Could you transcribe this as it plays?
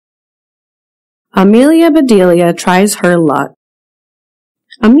Amelia Bedelia tries her luck.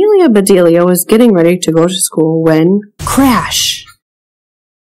 Amelia Bedelia was getting ready to go to school when, crash!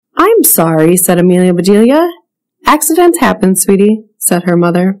 "I'm sorry," said Amelia Bedelia. "Accidents happen, sweetie," said her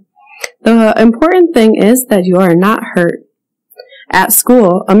mother. "The important thing is that you are not hurt." At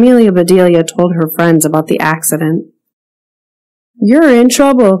school, Amelia Bedelia told her friends about the accident. "You're in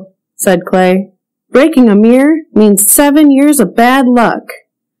trouble," said Clay. "Breaking a mirror means 7 years of bad luck."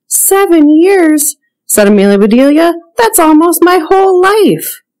 "7 years?" said Amelia Bedelia. "That's almost my whole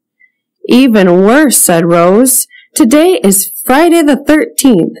life." "Even worse," said Rose. "Today is Friday the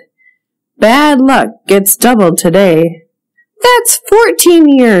 13th. Bad luck gets doubled today." "That's 14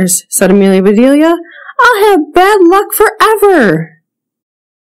 years," said Amelia Bedelia. "I'll have bad luck forever."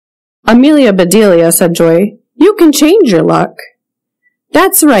 "Amelia Bedelia," said Joy, "you can change your luck."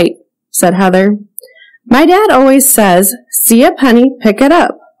 "That's right," said Heather. "My dad always says, 'See a penny, pick it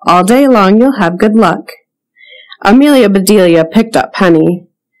up. All day long you'll have good luck.'" Amelia Bedelia picked up Penny.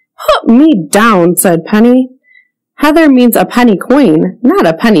 "Put me down," said Penny. "Heather means a penny coin, not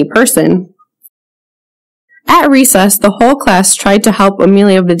a penny person." At recess, the whole class tried to help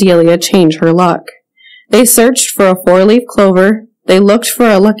Amelia Bedelia change her luck. They searched for a 4-leaf clover. They looked for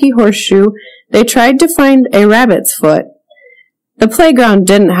a lucky horseshoe. They tried to find a rabbit's foot. The playground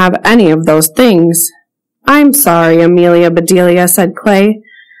didn't have any of those things. "I'm sorry, Amelia Bedelia," said Clay.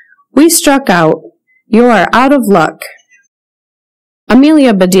 "We struck out. You are out of luck."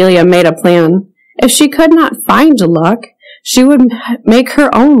 Amelia Bedelia made a plan. If she could not find luck, she would make her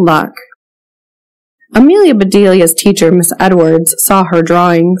own luck. Amelia Bedelia's teacher, Miss Edwards, saw her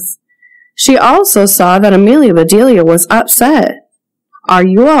drawings. She also saw that Amelia Bedelia was upset. "Are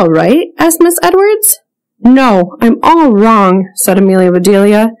you all right?" asked Miss Edwards. "No, I'm all wrong," said Amelia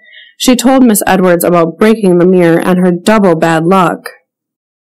Bedelia. She told Miss Edwards about breaking the mirror and her double bad luck.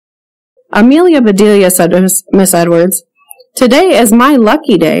 Amelia Bedelia said to Miss Edwards, "Today is my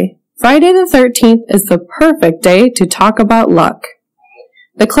lucky day. Friday the 13th is the perfect day to talk about luck."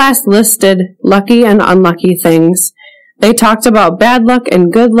 The class listed lucky and unlucky things. They talked about bad luck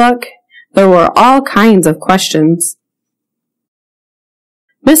and good luck. There were all kinds of questions.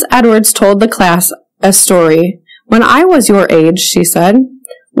 Miss Edwards told the class a story. "When I was your age," she said,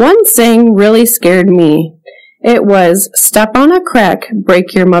 "one saying really scared me. It was, 'Step on a crack,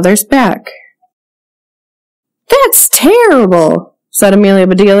 break your mother's back.'" "That's terrible," said Amelia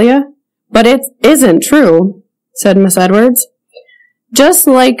Bedelia. "But it isn't true," said Miss Edwards. "Just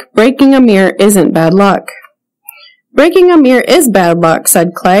like breaking a mirror isn't bad luck." "Breaking a mirror is bad luck,"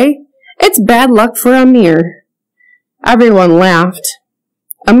 said Clay. "It's bad luck for a mirror." Everyone laughed.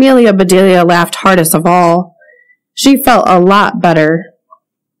 Amelia Bedelia laughed hardest of all. She felt a lot better.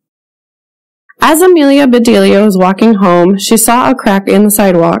 As Amelia Bedelia was walking home, she saw a crack in the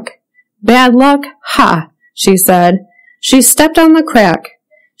sidewalk. "Bad luck? Ha!" she said. She stepped on the crack.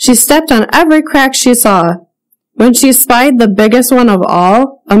 She stepped on every crack she saw. When she spied the biggest one of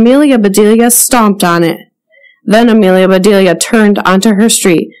all, Amelia Bedelia stomped on it. Then Amelia Bedelia turned onto her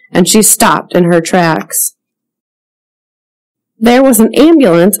street, and she stopped in her tracks. There was an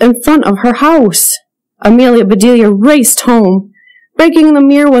ambulance in front of her house. Amelia Bedelia raced home. Breaking the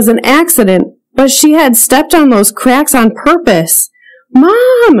mirror was an accident, but she had stepped on those cracks on purpose.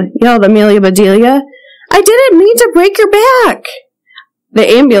 "Mom!" yelled Amelia Bedelia. "I didn't mean to break your back." The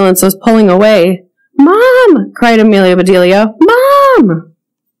ambulance was pulling away. "Mom!" cried Amelia Bedelia. "Mom!"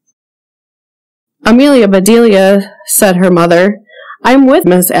 Amelia Bedelia, said her mother. "I'm with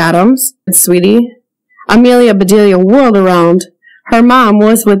Miss Adams, sweetie." Amelia Bedelia whirled around. Her mom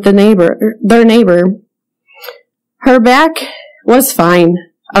was with their neighbor. Her back was fine.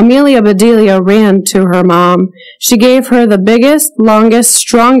 Amelia Bedelia ran to her mom. She gave her the biggest, longest,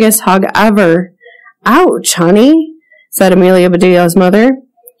 strongest hug ever. "Ouch, honey," said Amelia Bedelia's mother.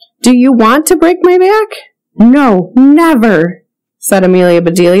 "Do you want to break my back?" "No, never," said Amelia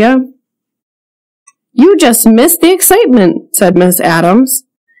Bedelia. "You just missed the excitement," said Miss Adams.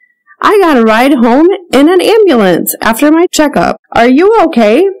 "I got a ride home in an ambulance after my checkup. Are you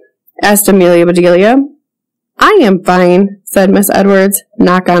okay?" asked Amelia Bedelia. "I am fine," said Miss Edwards.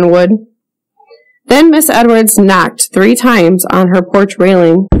 Knock on wood. Then Miss Edwards knocked 3 times on her porch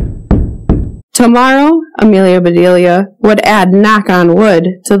railing. Tomorrow, Amelia Bedelia would add knock on wood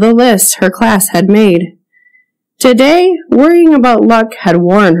to the list her class had made. Today, worrying about luck had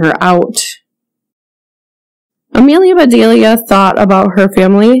worn her out. Amelia Bedelia thought about her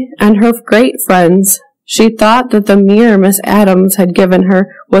family and her great friends. She thought that the mirror Miss Adams had given her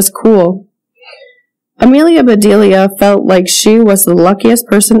was cool. Amelia Bedelia felt like she was the luckiest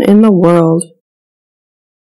person in the world.